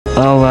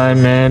Alright,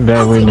 man,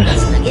 back with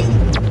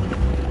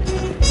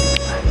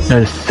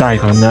the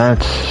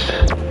Psychonauts.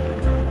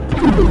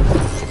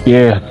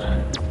 Yeah.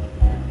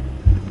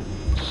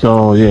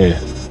 So, yeah.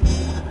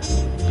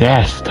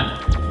 Yes.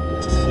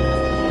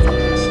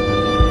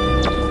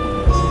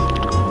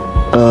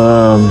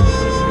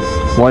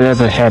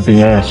 Whatever happened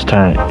last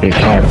time, it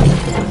happened.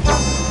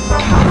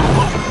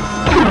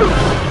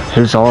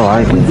 Here's all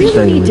I can We say.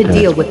 really need to with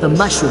deal that. with the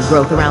mushroom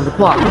growth around the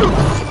quarry.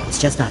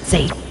 It's just not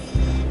safe.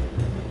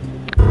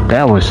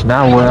 That was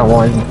not what I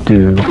wanted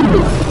to do.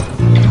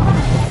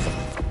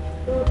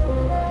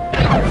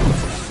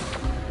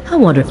 I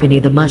wonder if any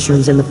of the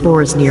mushrooms in the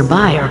forest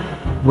nearby are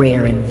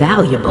rare and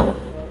valuable.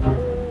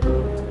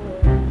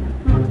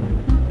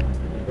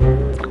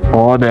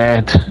 All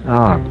that.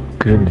 Oh,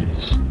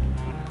 goodness.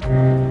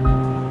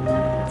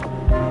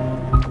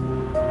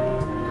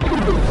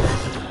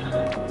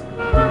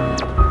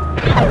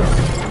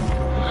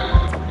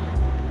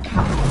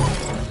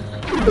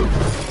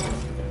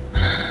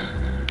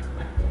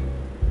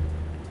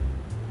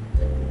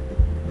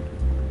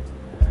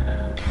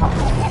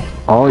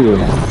 Oh,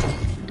 yeah.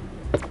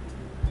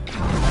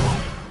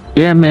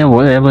 Yeah, man,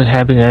 whatever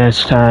happened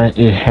last time,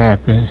 it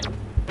happened.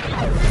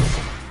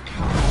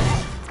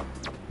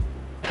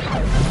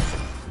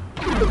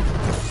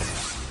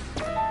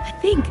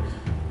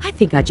 I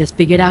think I just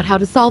figured out how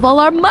to solve all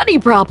our money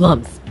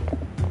problems.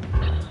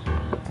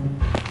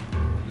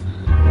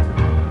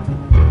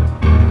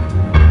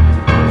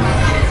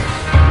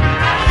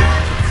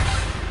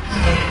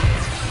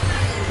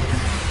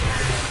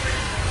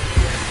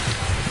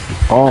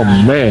 Oh,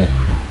 man.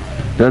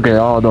 Look at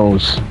all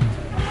those.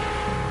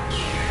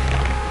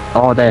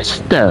 All that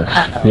stuff.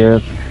 Yeah.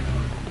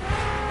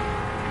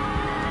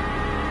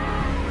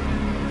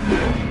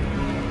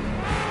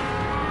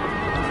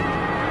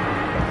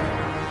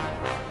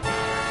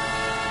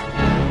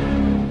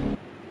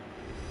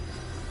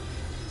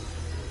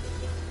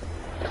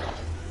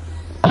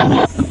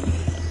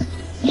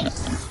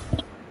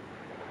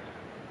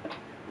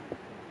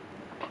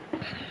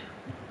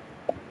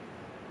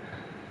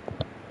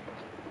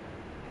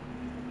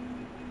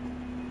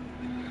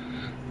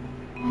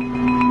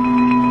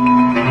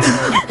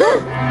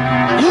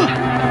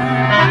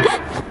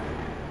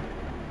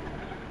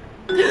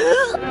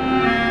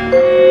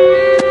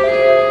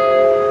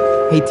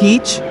 Hey,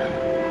 Teach,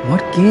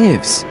 what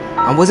gives?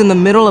 I was in the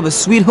middle of a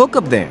sweet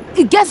hookup there.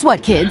 Guess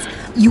what, kids?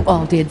 You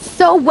all did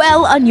so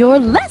well on your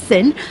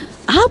lesson.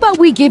 How about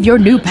we give your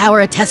new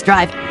power a test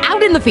drive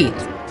out in the field?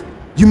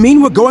 You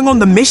mean we're going on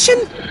the mission?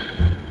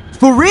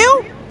 For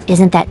real?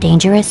 Isn't that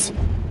dangerous?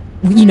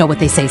 You know what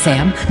they say,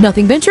 Sam.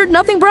 Nothing ventured,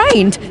 nothing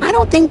brained. I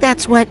don't think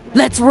that's what...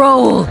 Let's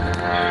roll.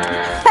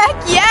 Heck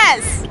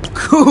yes!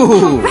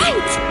 Cool.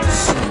 Right!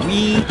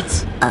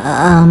 Sweet.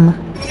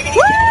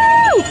 Woo!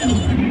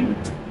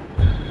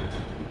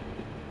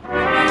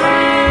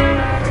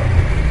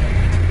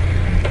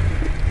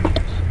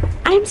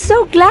 I'm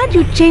so glad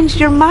you changed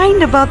your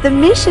mind about the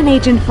mission,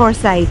 Agent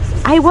Forsyth.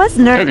 I was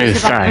nervous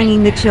about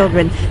bringing the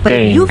children, but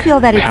if you feel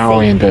that it's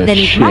safe, then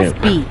it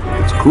must be.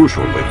 It's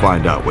crucial they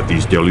find out what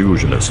these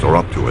delusionists are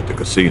up to at the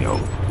casino.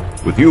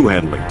 With you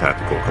handling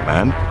tactical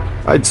command,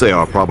 I'd say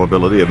our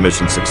probability of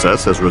mission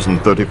success has risen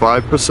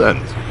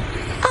 35%.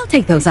 I'll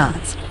take those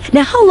odds.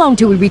 Now, how long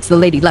till we reach the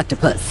Lady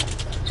Luctopus?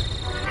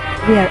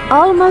 We are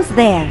almost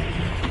there.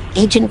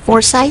 Agent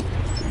Forsyth?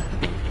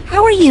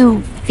 How are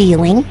you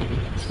feeling?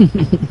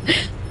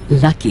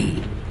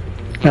 Lucky.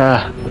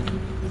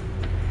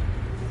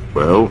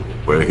 Well,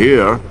 we're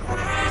here.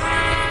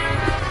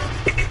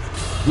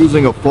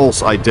 Using a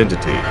false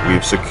identity,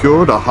 we've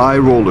secured a high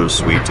roller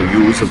suite to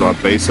use as our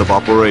base of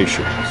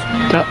operations.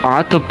 The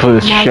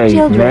octopus Now, shape,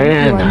 children, you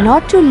are man.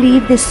 not to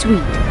leave the suite.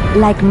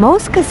 Like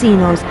most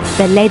casinos,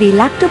 the Lady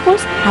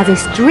Lactopus has a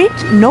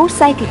strict no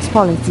psychics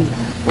policy.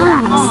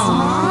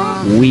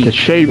 The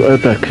shape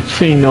of the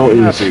casino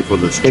is Happy for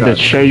this in the chat.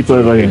 shape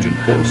of an Agent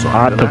Forsyth in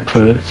action.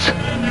 octopus.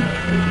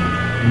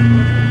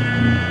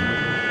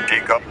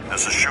 Teacup,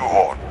 this is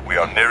Shoehorn. We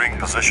are nearing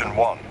position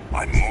 1.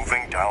 I'm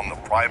moving down the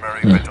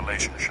primary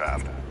ventilation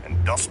shaft, and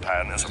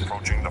Dustpan is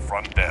approaching the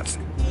front desk.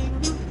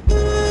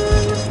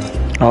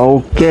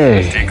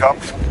 Okay. Teacup,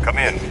 come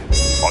in.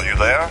 Are you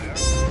there?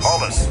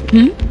 Hollis.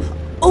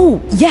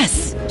 Oh,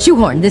 yes.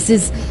 Shoehorn, this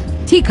is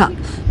Teacup.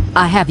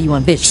 I have you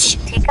on vision.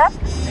 Teacup,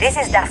 this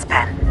is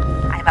Dustpan.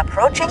 I'm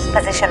approaching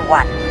position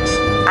 1.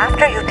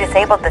 After you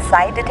disable the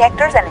side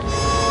detectors and...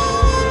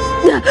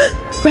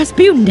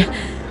 Rasputin,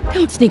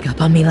 don't sneak up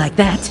on me like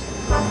that.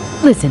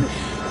 Listen,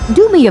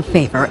 do me a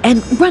favor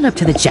and run up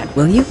to the jet,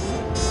 will you?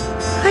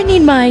 I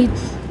need my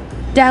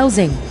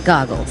dowsing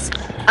goggles.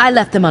 I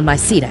left them on my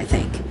seat, I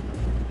think.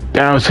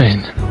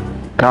 Dowsing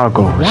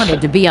goggles.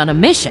 Wanted to be on a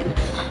mission.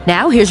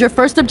 Now here's your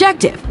first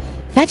objective.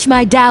 Fetch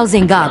my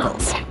dowsing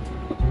goggles.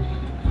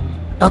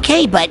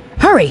 Okay, but...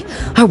 Hurry!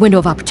 Our window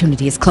of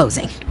opportunity is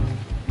closing.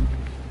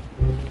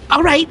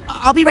 All right,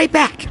 I'll be right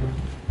back.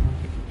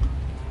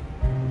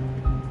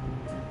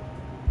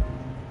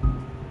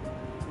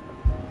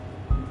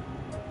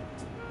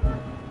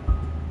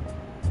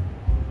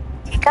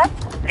 Teacup,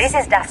 This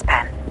is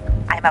Daspan.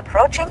 I'm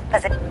approaching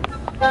position.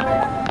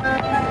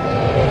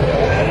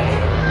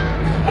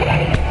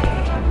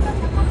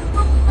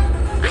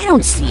 I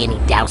don't see any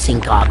dowsing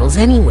goggles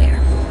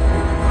anywhere.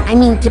 I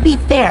mean, to be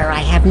fair, I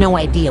have no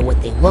idea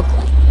what they look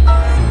like.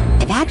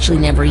 I've actually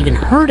never even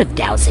heard of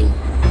dowsing.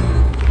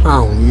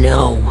 Oh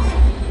no.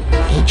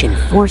 Agent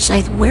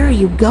Forsyth, where are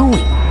you going?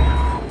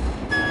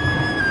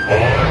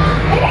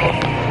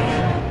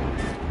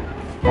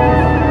 Oh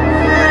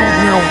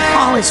no,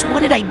 Hollis,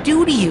 what did I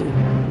do to you?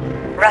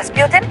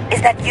 Rasputin,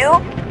 is that you?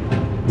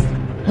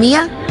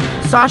 Mia?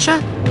 Sasha?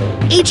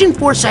 Agent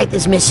Forsyth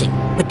is missing,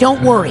 but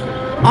don't worry.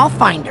 I'll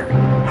find her.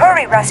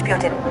 Hurry,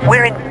 Rasputin.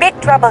 We're in big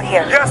trouble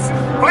here. Yes,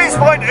 please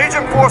find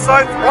Agent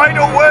Forsyth right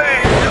away.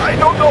 I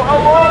don't know how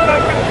long I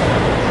can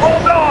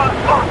hold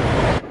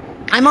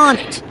on. I'm on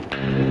it.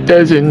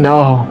 Doesn't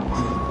know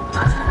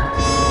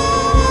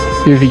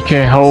if he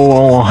can hold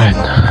on.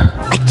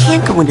 I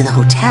can't go into the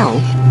hotel.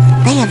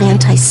 They have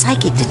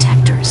anti-psychic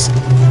detectors.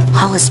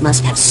 Hollis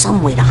must have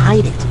some way to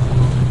hide it.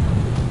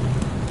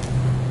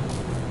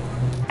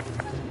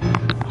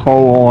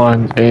 Hold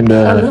on in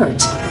the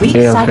Alert. Weak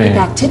air psychic fan.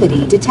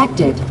 activity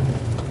detected.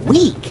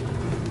 Weak?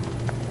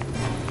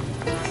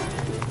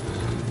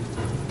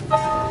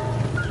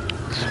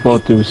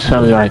 Supposed to do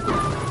something like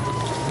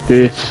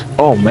this.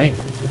 Oh man.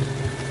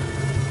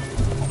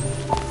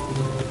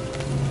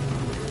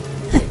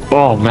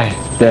 Oh man,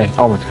 that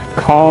almost got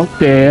caught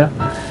there.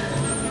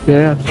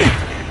 Yeah.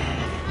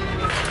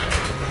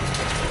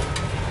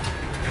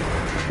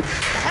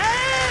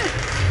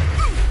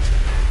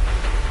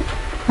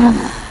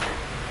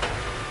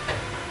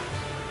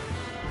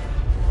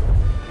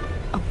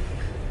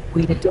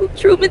 Wait until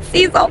Truman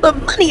sees all the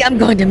money I'm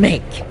going to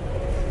make.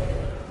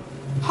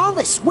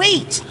 Hollis,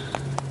 wait!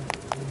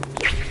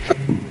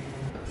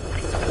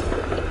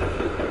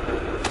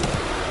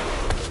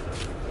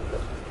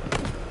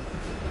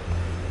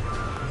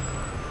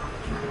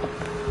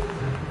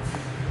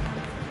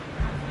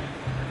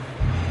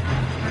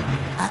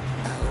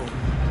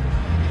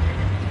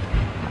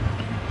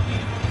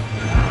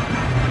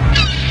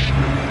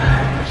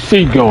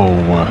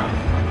 Seagull.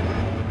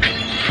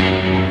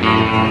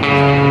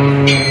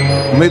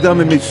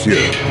 Mesdames et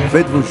messieurs,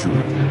 faites vos jours.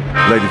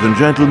 Ladies and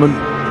gentlemen,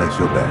 place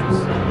your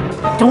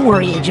bets. Don't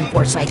worry, Agent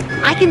Forsyth.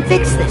 I can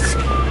fix this.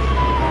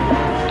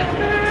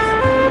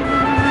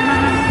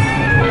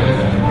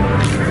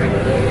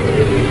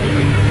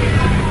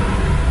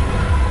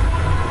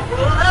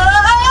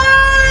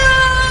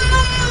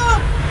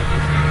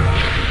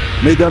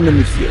 Mesdames et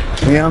messieurs,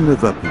 rien ne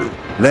va plus.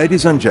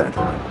 Ladies and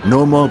gentlemen,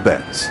 no more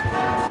bets.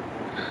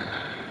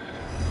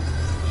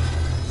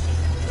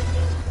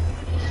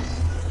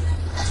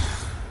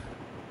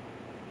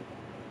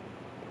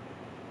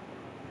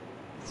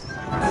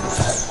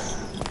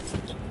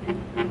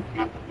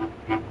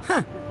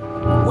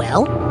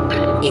 Well,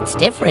 it's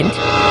different.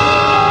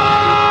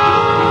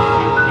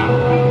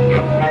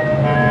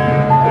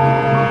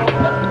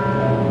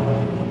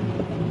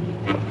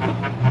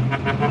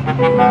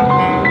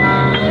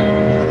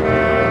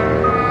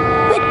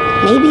 But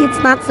maybe it's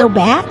not so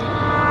bad.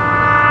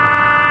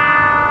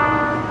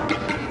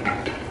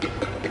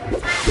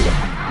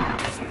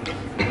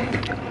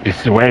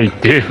 It's way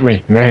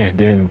different, man,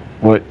 than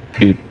what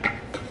it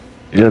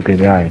looked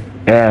like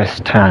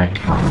last time.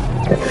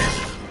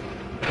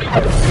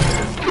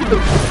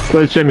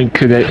 But let me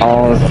collect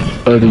all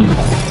of these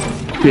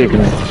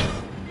figments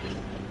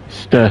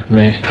stuff,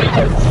 man.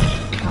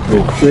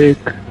 Real quick.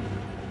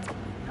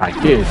 Like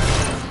this.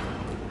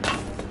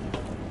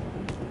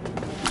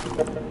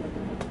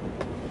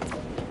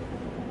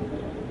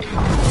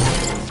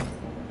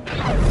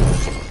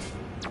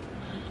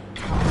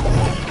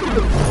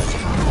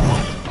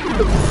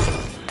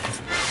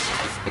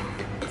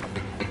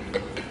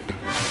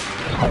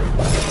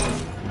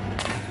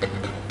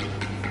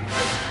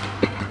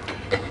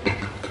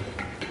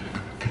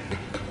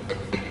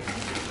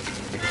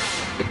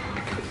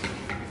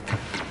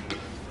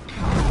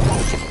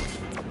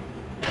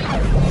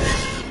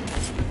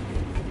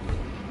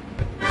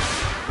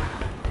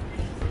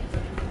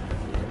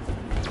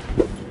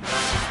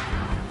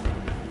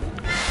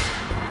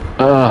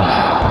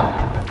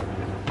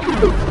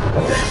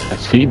 I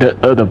see the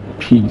other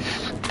piece.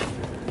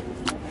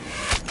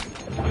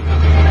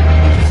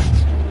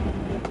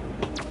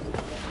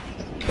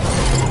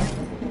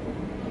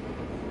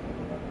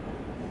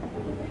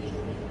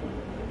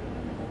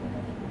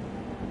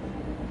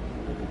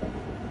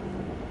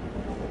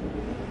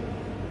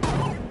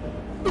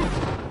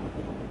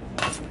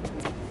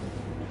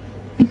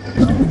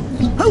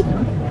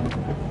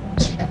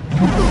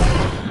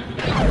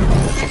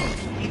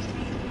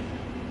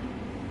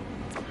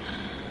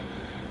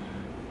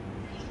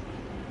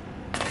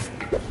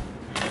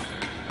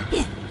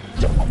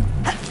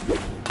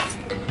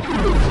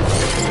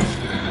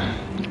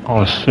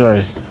 Oh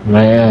shit,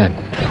 man.